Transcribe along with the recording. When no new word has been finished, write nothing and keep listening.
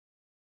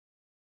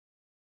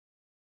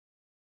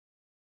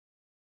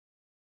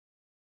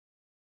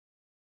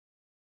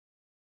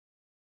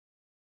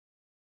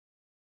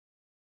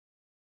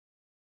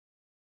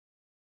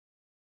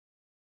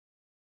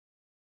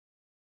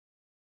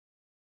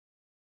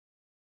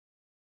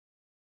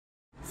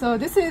So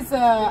this is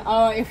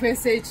our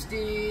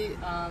FSHD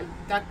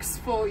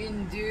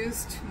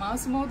DUX4-induced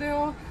mouse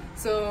model.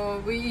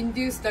 So we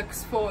induce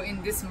DUX4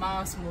 in this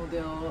mouse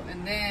model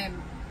and then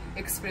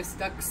express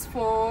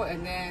DUX4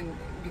 and then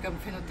become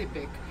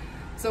phenotypic.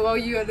 So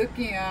what you are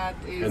looking at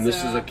is... And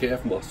this is a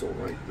calf muscle,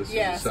 right? This is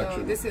a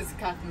section. So this is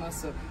calf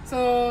muscle.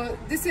 So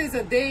this is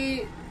a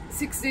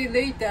 6 days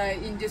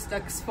later, induced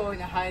DUX4 in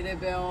a high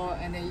level,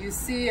 and then you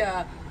see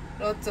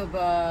lots of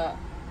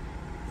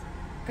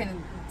kind of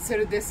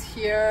cell death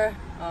here.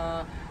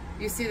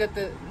 You see that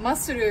the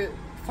muscle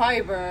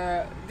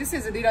fiber, this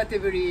is a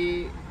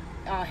relatively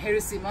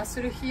healthy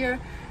muscle here,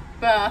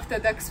 but after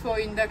DUX4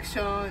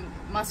 induction,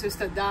 muscles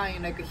start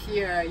dying. Like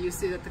here, you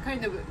see that the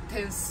kind of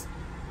tense,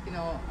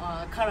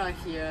 color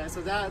here.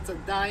 So that's a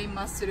dying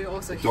muscle.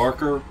 Also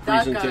darker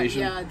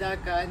presentation.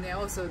 Darker, and then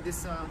also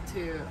this one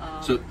too.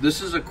 So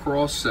this is a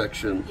cross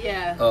section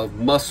of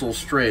muscle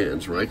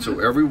strands, right? So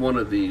every one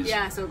of these.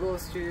 So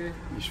goes through.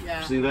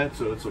 See that?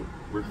 So it's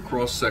we're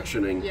cross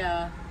sectioning.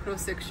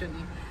 Cross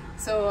sectioning.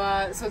 So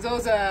so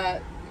those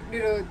are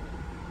little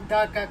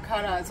darker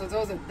colors. So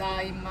those are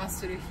dying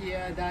muscle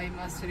here,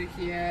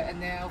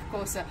 and then of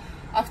course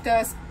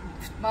after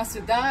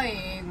muscle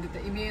dying,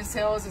 the immune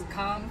cells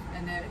come,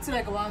 and then it's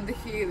like around the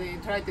healing,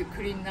 try to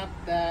clean up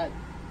the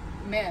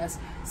mess.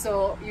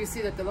 So you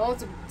see that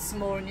lots of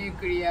small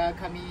nuclei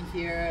coming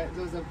here,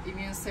 those are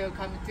immune cells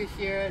come to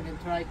here and then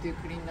try to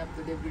clean up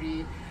the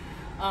debris.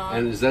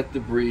 And is that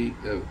debris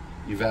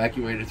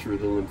evacuated through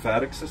the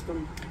lymphatic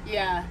system?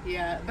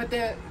 But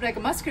the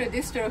muscular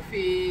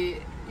dystrophy,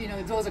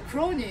 those are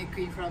chronic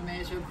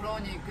inflammation,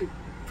 chronic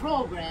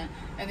program,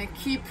 and they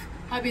keep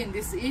having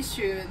this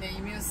issue, and the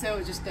immune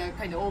cell just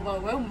kind of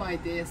overwhelmed by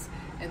this,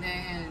 and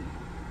then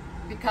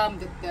become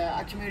the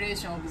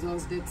accumulation of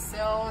those dead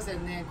cells,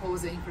 and then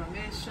cause the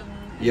inflammation,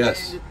 and then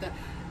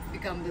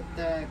become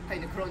the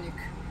kind of chronic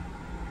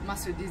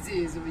muscle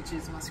disease, which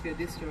is muscular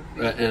dystrophy.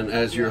 And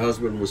as your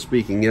husband was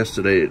speaking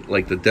yesterday,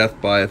 like the death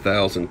by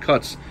 1,000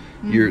 cuts,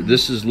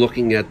 this is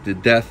looking at the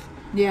death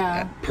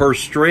per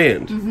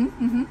strand.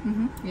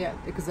 Yeah,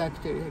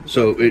 exactly.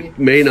 So it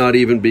may not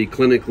even be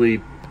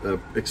clinically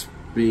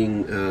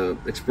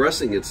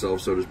expressing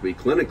itself, so to speak,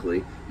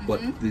 clinically, but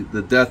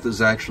the death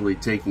is actually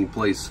taking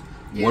place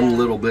one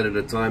little bit at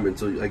a time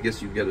until I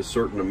guess you get a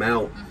certain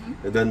amount,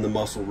 and then the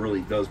muscle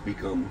really does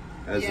become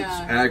as its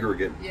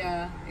aggregate.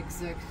 Yeah,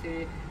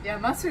 exactly. Yeah,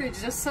 muscle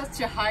is just such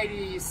a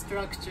highly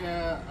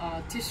structured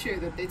tissue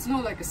that it's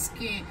not like a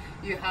skin.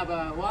 You have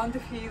a one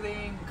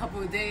healing,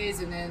 couple of days,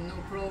 and then no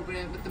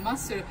problem. But the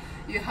muscle,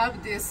 you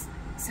have this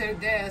cell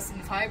death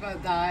and fiber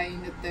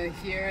dying at the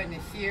here and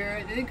here,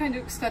 and then kind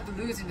of start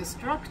losing the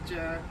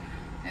structure,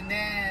 and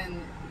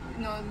then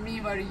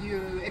meanwhile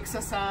you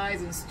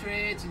exercise and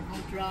stretch and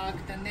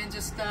contract, and then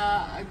just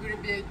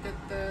aggravate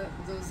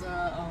those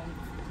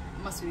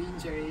muscle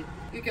injury.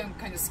 You can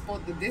kind of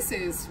spot that this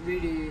is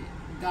really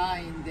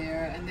dying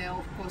there, and then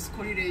of course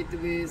correlate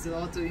with a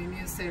lot of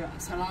immune cell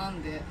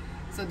surrounded.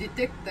 So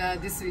detect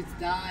that this is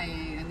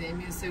dying and the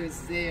immune cell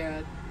is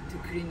there to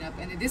clean up,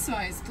 and this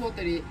one is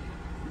totally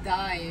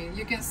dying.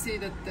 You can see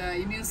that the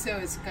immune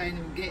cells kind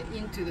of get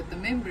into the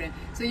membrane.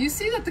 So you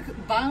see that the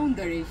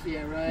boundary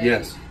here, right?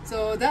 Yes.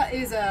 So that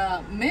is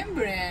a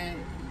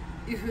membrane.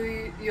 If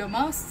your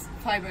mouse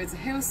fiber is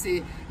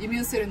healthy,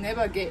 immune cell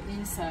never get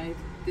inside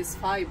this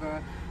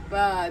fiber.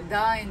 But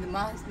dying the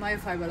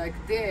myofiber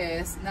like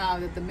this, now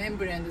that the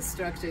membrane, the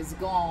structure is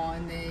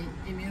gone, the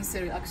immune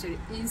cell actually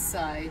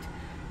inside,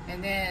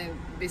 and then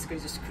basically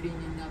just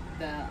cleaning up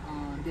the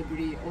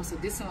debris. Also,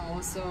 this one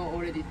also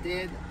already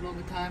dead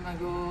long time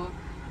ago,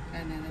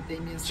 and then the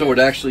immune cell. So it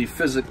actually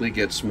physically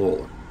gets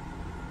smaller.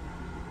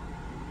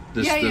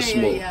 This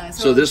small.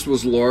 So this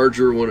was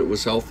larger when it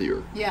was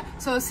healthier. Yeah.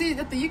 So see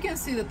that you can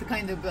see that the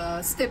kind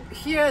of step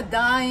here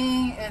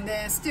dying, and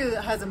then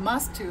still has a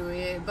mass to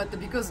it, but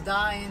because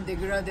dying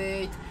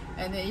degrade,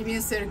 and the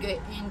immune cell get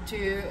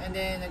into, and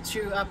then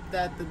chew up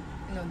that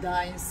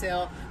dying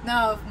cell.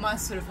 Now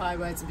muscle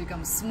fibers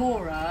become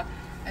smaller,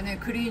 and then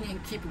cleaning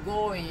keep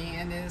going,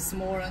 and then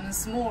smaller and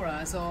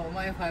smaller. So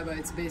myofiber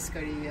is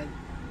basically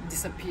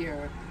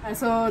disappear.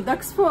 So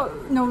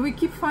DUX4, we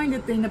keep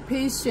finding that in the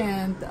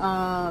patient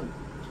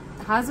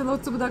has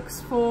lots of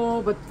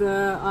DUX4, but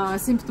the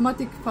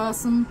symptomatic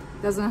person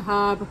doesn't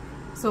have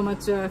so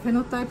much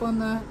phenotype on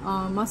the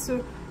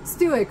muscle,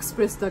 still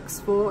express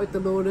DUX4 at the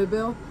low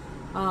level.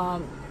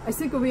 I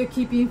think we are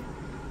keeping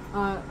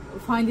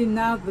finding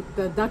out that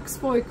the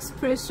DUX4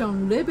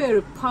 expression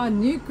level per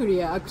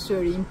nucleus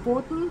actually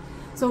important.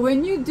 So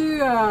when you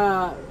do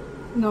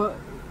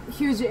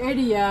huge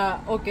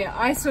area,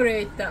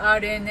 isolate the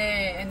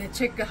RNA and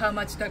check how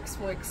much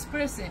DUX4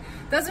 expressing,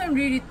 doesn't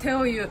really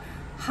tell you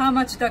how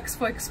much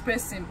DUX4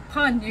 expressing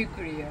per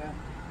nucleus,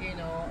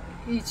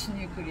 each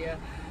nucleus.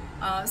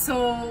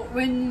 So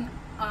when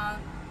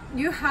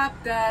you have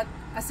that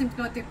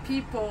asymptomatic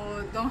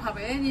people don't have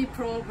any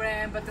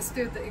problem but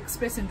still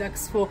expressing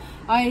DUX4,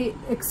 I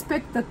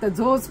expect that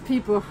those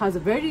people has a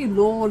very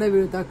low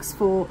level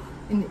DUX4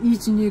 in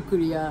each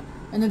nucleus,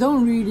 and they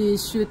don't really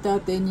shoot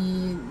out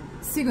any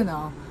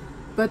signal.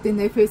 But in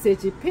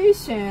FSHD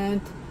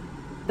patient,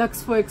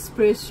 DUX4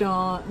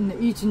 expression in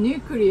each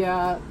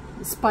nuclear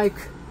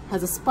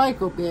has a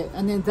spike of it,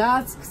 and then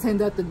that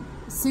sends out the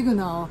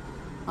signal,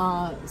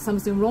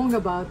 something wrong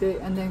about it,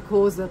 and then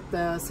cause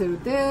that cell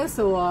death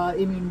or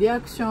immune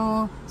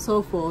reaction,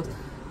 so forth.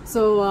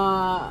 So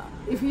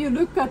if you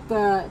look at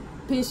the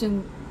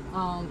patient,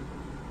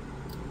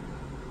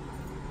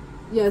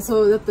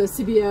 so that the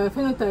severe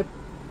phenotype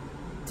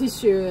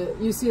tissue,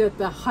 you see that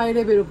the high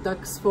level of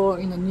DUX4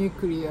 in the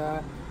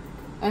nuclear,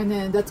 and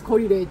then that's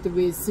correlated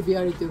with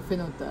severity of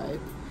phenotype.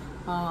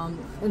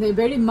 And a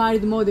very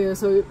mild model,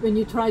 so when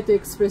you try to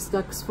express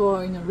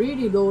DUX4 in a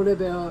really low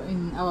level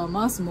in our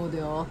mouse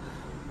model,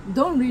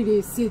 don't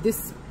really see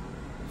this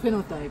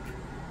phenotype.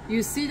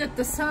 You see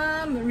that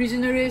some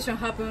regeneration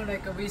happen,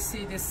 like we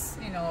see this,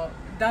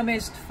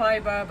 damaged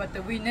fiber,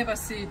 but we never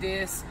see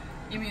this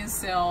immune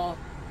cell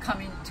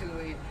coming to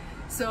it.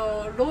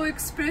 So low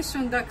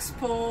expression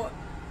DUX4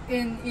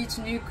 in each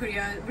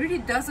nuclear really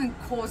doesn't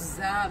cause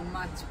that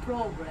much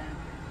problem,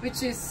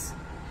 which is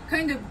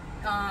kind of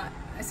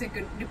I think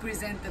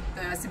represented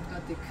the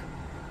symptomatic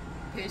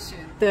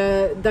patient.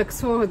 The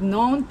DUX4 is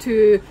known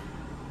to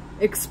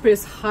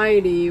express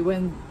highly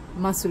when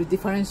muscle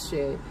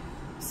differentiate.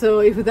 So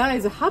if that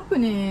is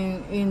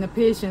happening in a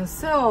patient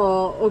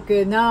cell,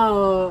 okay,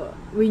 now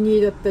we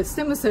need the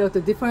stem cell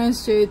to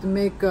differentiate,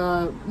 make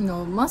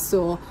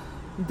muscle.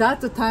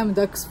 That's the time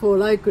DUX4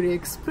 likely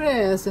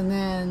express, and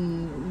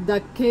then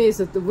that case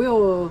it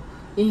will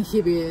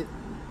inhibit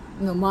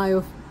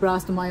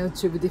myoblast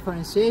myotube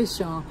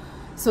differentiation.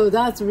 So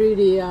that's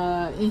really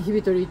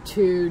inhibitory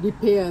to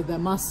repair the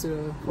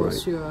muscle for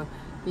sure.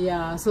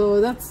 Yeah, so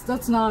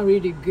that's not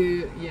really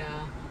good.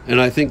 Yeah. And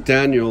I think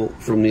Daniel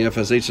from the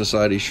FSH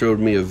Society showed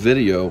me a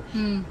video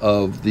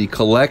of the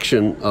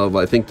collection of,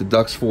 I think, the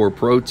DUX4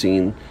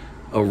 protein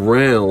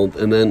around,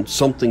 and then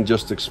something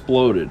just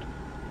exploded.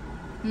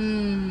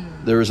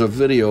 There is a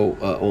video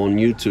on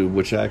YouTube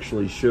which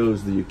actually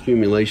shows the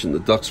accumulation. The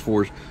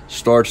DUX4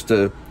 starts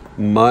to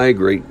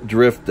migrate,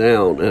 drift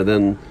down, and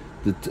then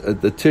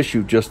the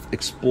tissue just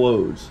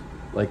explodes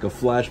like a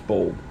flash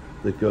bulb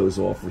that goes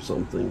off or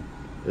something.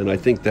 And I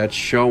think that's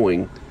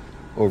showing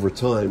over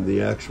time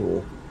the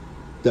actual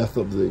death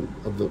of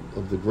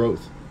the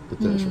growth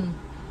potential.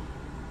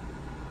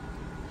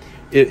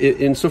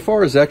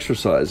 Insofar as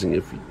exercising,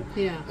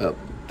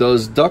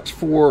 does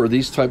DUX4 or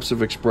these types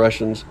of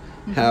expressions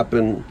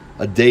happen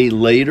a day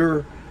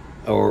later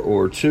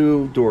or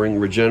two during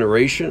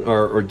regeneration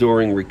or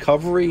during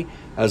recovery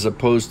as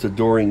opposed to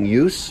during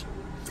use?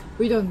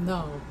 We don't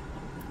know.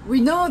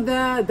 We know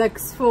that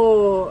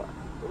DUX4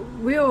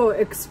 will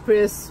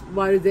express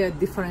while they're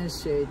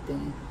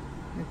differentiating.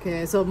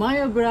 Okay, so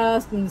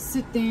myoblast and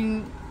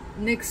sitting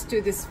next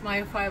to this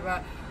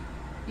myofiber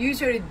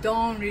usually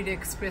don't really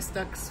express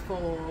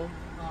DUX4,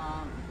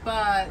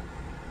 but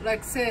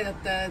like say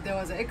that there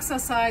was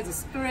exercise,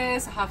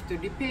 stress, have to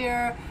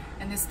repair,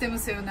 and the stem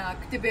cell now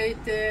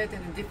activated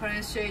and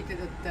differentiated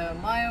the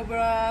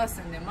myoblast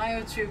and the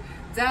myotube.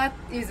 That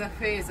is a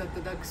phase that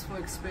the DUX4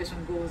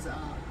 expression goes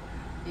on.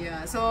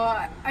 Yeah, so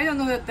I don't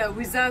know that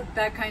without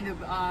that kind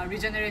of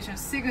regeneration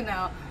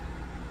signal,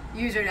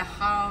 usually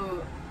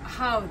how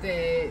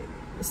they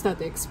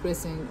start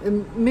expressing.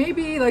 And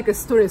maybe like a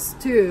stress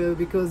too,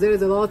 because there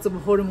is a lot of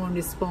hormone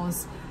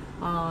response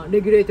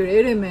regulatory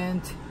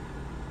element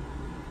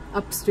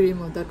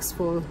upstream of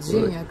DUX4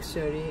 gene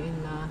actually.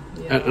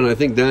 And I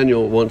think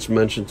Daniel once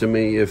mentioned to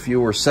me, if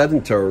you were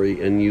sedentary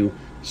and you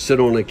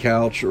sit on a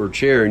couch or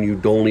chair and you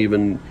don't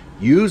even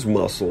use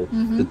muscle,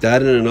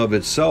 that in and of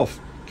itself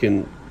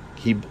can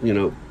keep,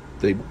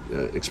 they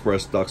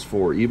express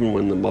DUX4 even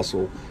when the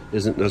muscle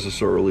isn't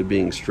necessarily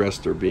being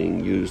stressed or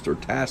being used or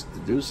tasked to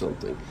do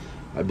something.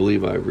 I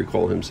believe I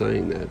recall him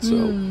saying that.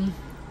 So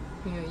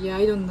yeah,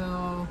 I don't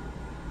know.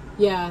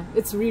 Yeah,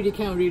 it's really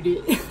can't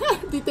really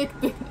detect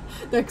the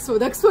DUX4.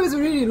 DUX4 is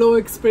really low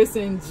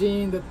expressing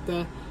gene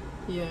that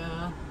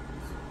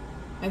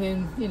and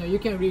then you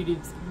can really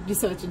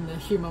research in the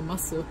human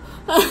muscle.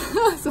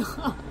 So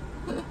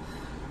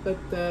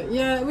but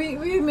yeah,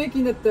 we're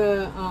making that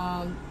the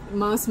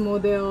mouse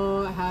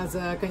model has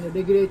a kind of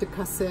regulator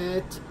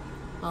cassette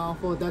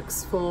for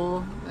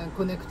DUX4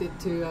 connected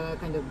to a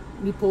kind of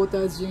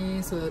reporter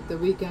gene, so that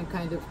we can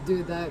kind of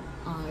do that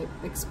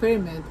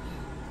experiment.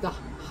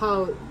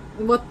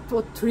 What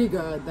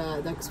trigger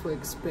the DUX4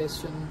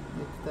 expression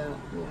with the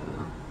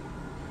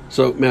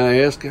So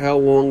may I ask, how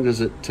long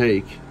does it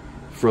take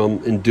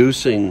from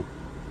inducing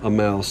a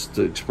mouse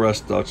to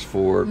express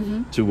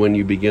DUX4 to when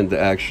you begin to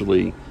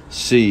actually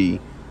see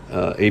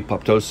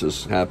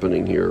apoptosis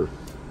happening here?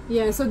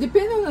 Yeah, so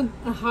depending on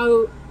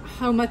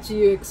how much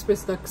you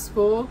express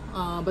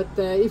DUX4, but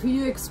if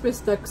you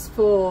express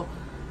DUX4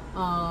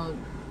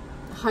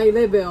 high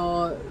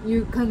level,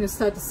 you kind of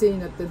start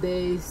seeing at the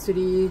day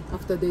 3,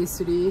 after day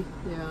 3,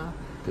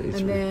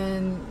 and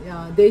then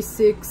day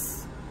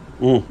 6,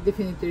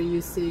 definitely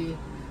you see.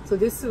 So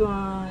this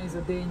one is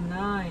a day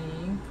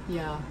 9.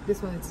 Yeah,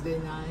 this one is day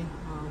 9.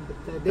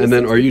 But day and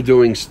then 6 are you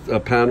doing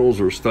panels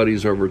or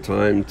studies over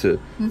time to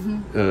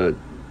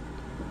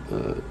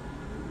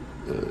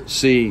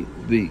see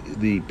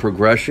the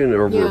progression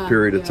over a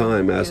period of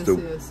time as to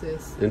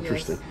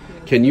interesting.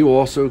 Yes. Can you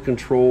also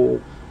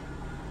control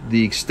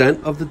the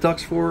extent of the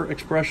DUX4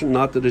 expression?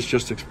 Not that it's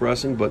just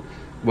expressing, but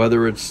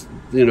whether it's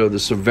the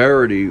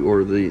severity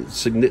or the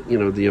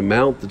the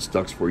amount that's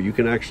DUX4, you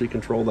can actually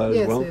control that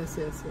as well. Yes.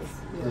 Yeah.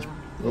 That's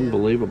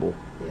unbelievable.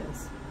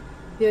 Yes.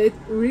 Yeah. It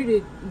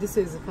really. This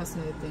is a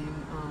fascinating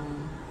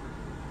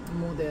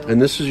model.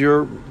 And this is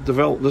your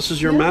This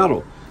is your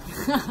model.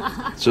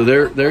 So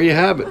there you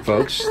have it,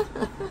 folks.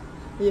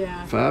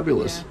 Yeah.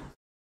 Fabulous. Yeah.